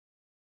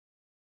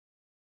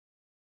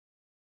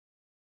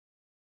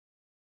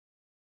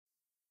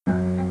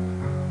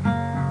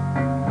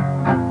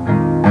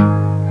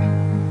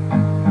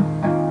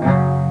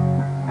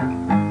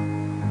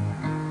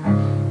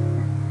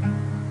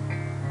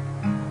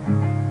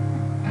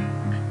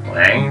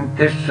Ain't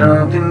there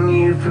something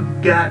you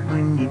forgot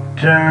when you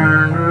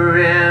turned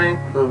around and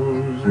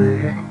closed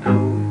that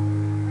door?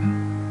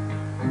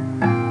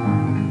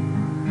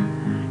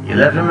 You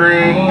left a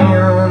man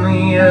on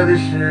the other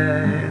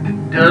side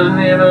that doesn't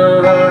have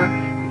a heart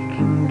he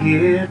can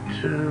get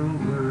to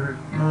work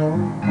no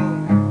more.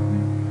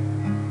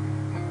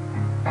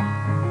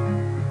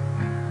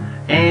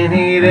 And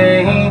it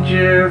ain't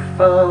your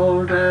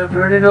fault, I've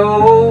heard it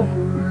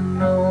over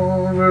and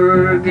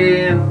over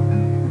again.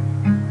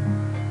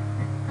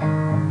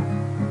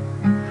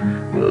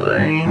 Well,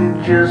 ain't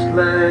it just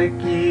like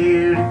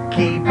you to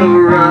keep a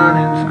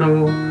running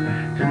score,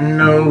 to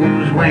know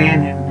who's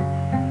winning,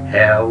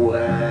 how, why,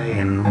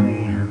 and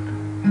when?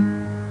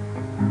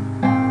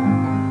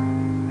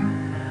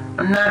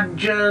 I'm not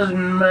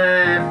judging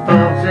my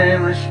faults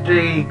and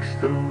mistakes,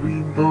 though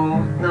we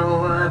both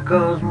know I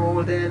caused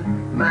more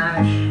than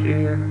my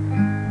share.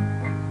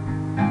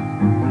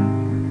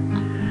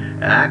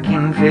 I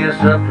confess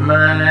up to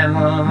mine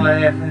while I'm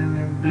laughing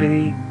and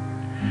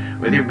bleeding,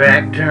 with your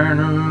back turned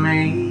to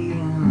me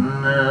and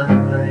another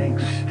blank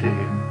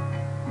stare.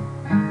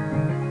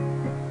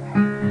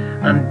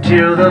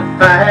 Until the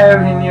fire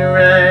in your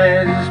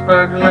eyes is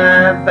sparked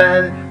alive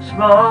by the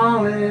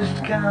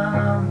smallest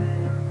comments.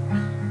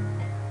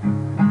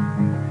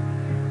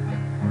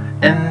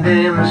 And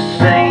then the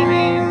same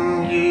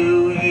in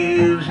you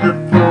use the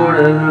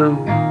photo,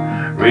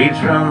 reads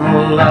from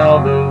the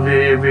log of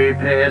every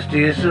past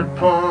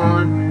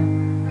disappointment.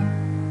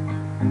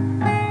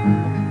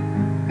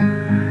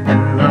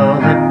 And all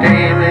the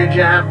damage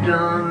I've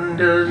done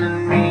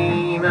doesn't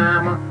mean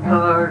I'm a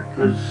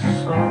heartless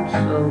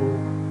soul.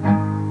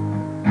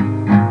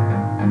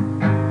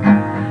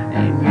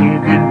 And you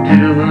could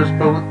do us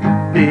both the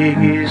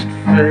biggest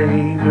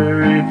favor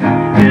if you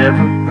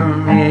ever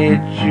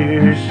permit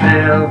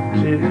yourself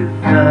to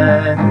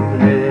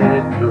finally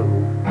let go.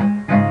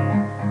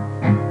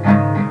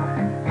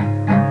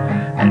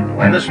 And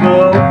when the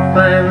smoke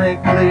finally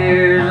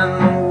clears and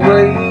the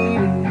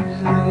weight is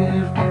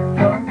lifted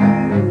from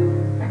you,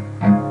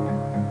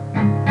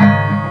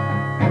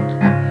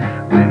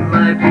 we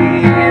might be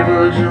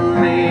able to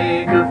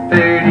make a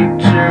fair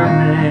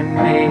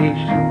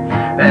determination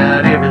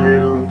about every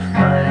little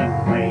thing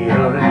we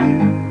ought to do.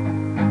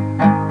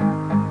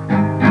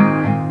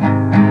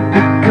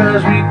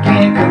 Because we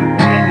can't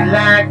continue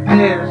like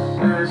this,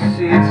 I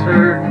see it's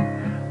hurting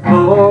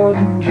more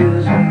than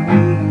just me.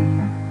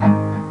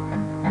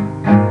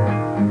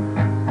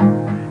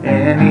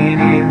 And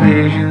any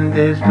vision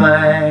that's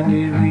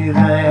blinded with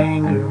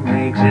anger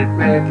makes it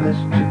reckless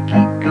to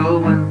keep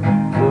going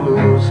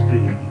full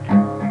speed.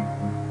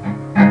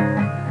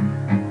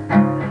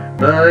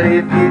 But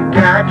if you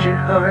got your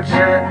heart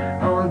set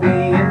on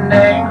being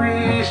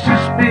angry,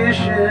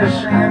 suspicious,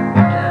 and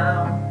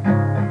down,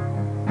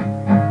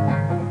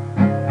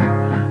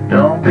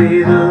 don't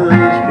be the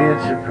least bit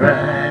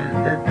surprised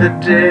that the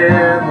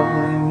devil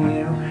in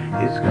you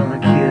is gonna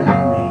kill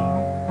me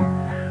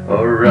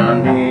or run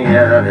me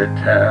out of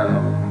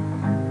town.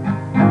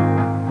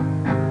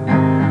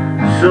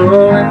 So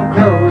in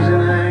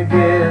closing, I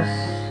guess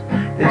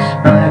this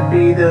might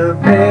be the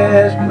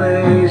best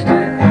place to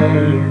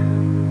end.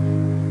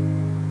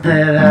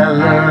 That I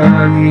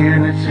love you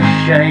and it's a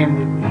shame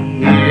that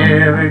we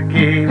ever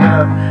gave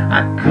up.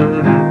 I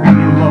couldn't be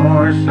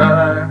more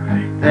sorry,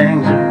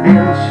 things have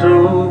been so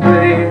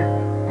bad.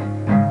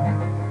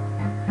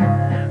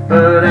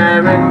 But I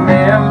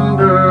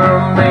remember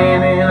a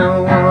man and a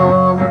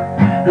woman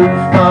who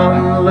fall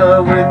in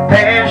love with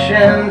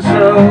passion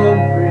so